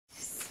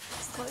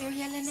got your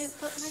yellow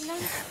notebook, my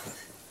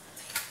love?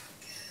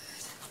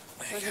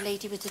 Or the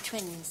lady with the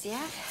twins,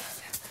 yeah?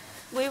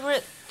 We were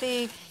at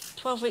the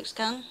 12-week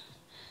scan.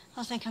 I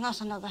was thinking,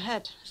 that's another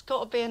head. It's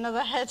got to be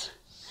another head.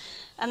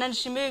 And then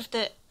she moved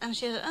it, and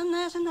she said, and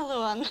there's another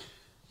one.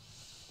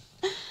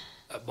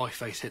 My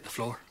face hit the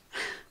floor.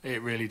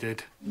 It really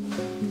did.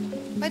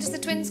 Where does the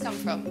twins come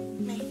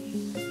from? Me.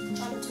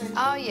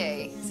 Are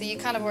you? So you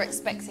kind of were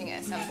expecting it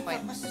at some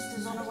point? My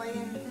sister's on her way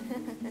in.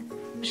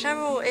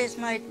 Cheryl is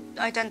my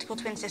identical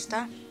twin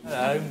sister.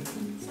 Hello.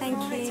 Thank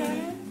you.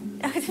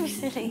 Oh, don't be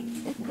silly.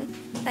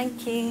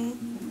 Thank you.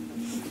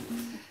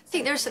 I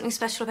think there is something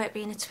special about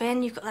being a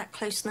twin. You've got that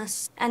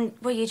closeness. And,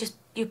 well,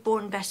 you're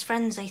born best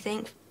friends, I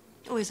think.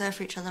 Always there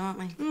for each other, aren't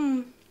we?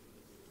 Mm.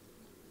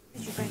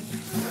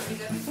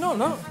 No,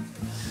 no.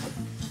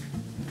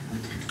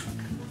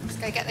 Let's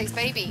go get those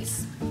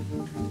babies.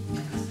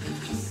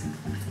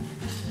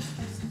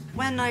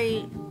 When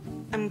I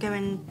am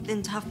going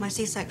in to have my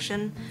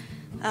C-section,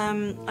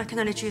 I can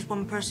only choose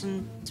one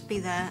person to be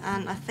there,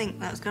 and I think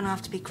that's going to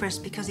have to be Chris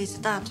because he's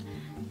the dad.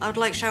 I would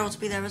like Cheryl to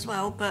be there as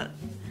well, but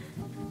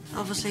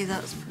obviously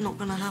that's not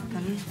going to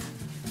happen.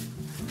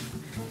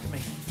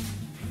 Me.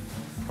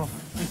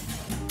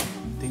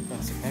 Deep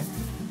breaths, okay?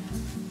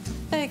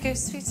 There you go,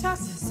 sweetheart.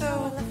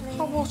 So,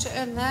 hot water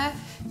in there,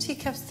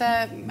 teacups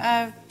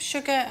there,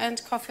 sugar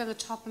and coffee on the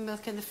top and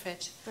milk in the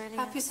fridge. Brilliant.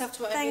 Help yourself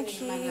to whatever you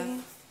need, my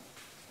love.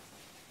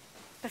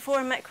 Before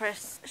I met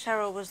Chris,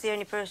 Cheryl was the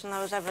only person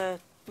I was ever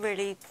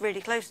really,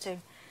 really close to.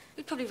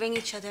 We'd probably ring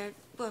each other,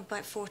 well,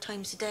 about 4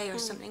 times a day or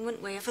something,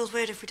 wouldn't we? It feels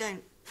weird if we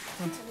don't.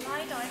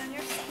 Lie down on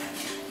your side.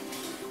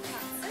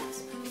 That's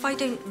it. If I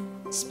don't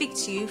speak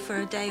to you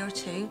for a day or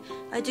two,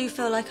 I do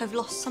feel like I've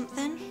lost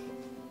something.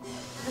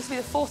 This will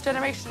be the 4th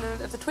generation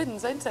of the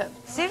twins, ain't it?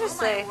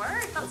 Seriously? Oh, my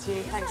word. That's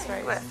you. Thanks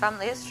very What much.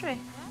 family history.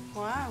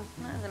 Wow.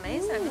 That is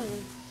amazing.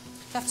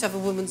 You have to have a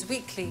woman's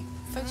weekly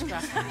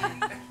photograph.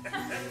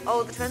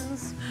 All the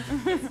twins.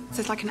 So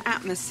it's like an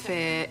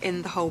atmosphere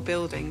in the whole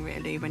building,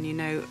 really, when you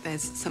know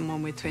there's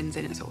someone with twins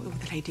in it. It's all the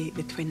lady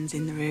with twins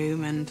in the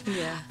room, and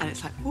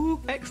it's like, oh,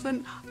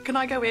 excellent. Can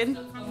I go in?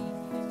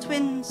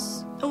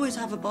 Twins always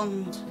have a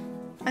bond.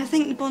 I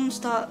think the bond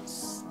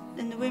starts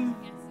in the womb.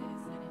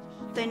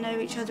 They know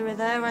each other are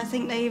there. I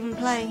think they even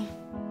play.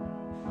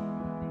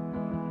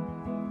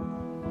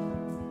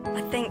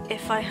 I think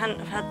if I hadn't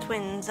have had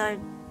twins, I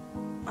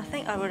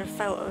think I would have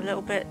felt a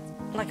little bit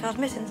like I was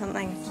missing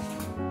something.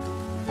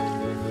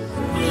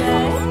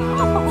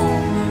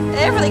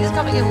 Everything is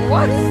coming at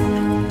once.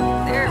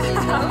 There we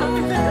go.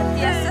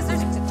 Yes,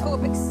 sisters. Oh, a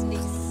big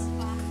sneeze.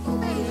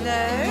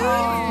 Hello.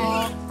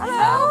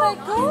 Hello,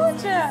 they're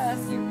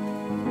gorgeous.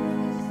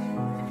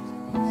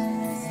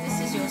 This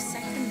is your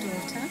second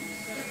daughter.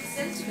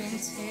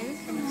 Twins too.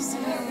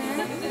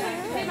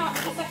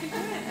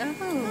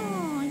 Oh,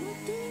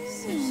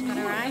 so she's got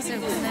her eyes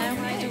open there,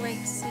 wide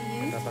awake to see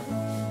you.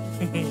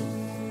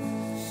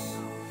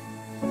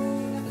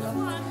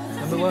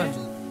 Number 1.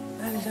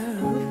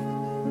 Hello.